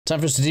Time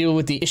for us to deal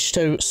with the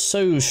Ishto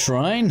Soh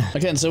Shrine.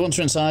 Again, so once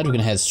we're inside, we're going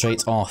to head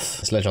straight off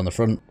this ledge on the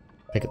front.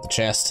 Pick up the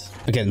chest.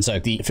 Again, so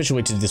the official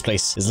way to do this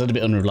place is a little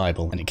bit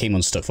unreliable and it came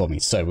unstuck for me.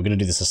 So we're going to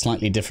do this a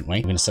slightly different way.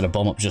 We're going to set a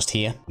bomb up just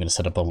here. We're going to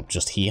set a bomb up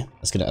just here.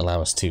 That's going to allow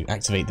us to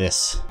activate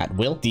this at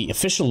will. The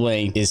official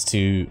way is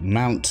to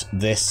mount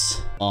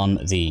this on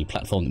the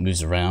platform that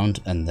moves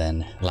around and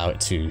then allow it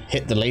to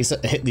hit the laser,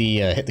 hit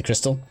the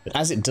crystal. But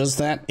as it does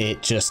that,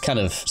 it just kind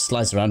of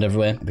slides around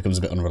everywhere. It becomes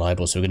a bit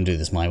unreliable. So we're going to do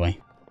this my way.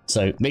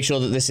 So make sure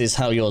that this is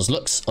how yours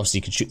looks. Obviously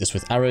you can shoot this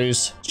with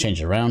arrows,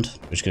 change it around.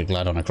 We're just going to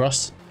glide on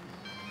across.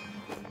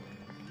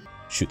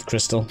 Shoot the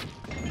crystal.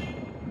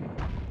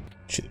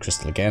 Shoot the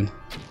crystal again.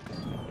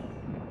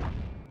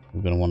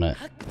 We're going to want to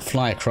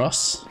fly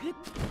across.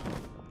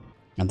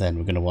 And then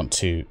we're going to want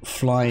to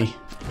fly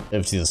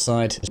over to the other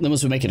side. Then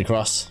once we make it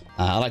across,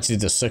 I like to do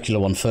the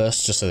circular one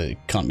first, just so that it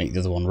can't make the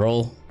other one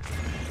roll.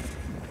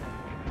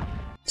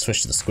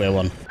 Switch to the square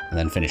one, and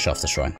then finish off the shrine.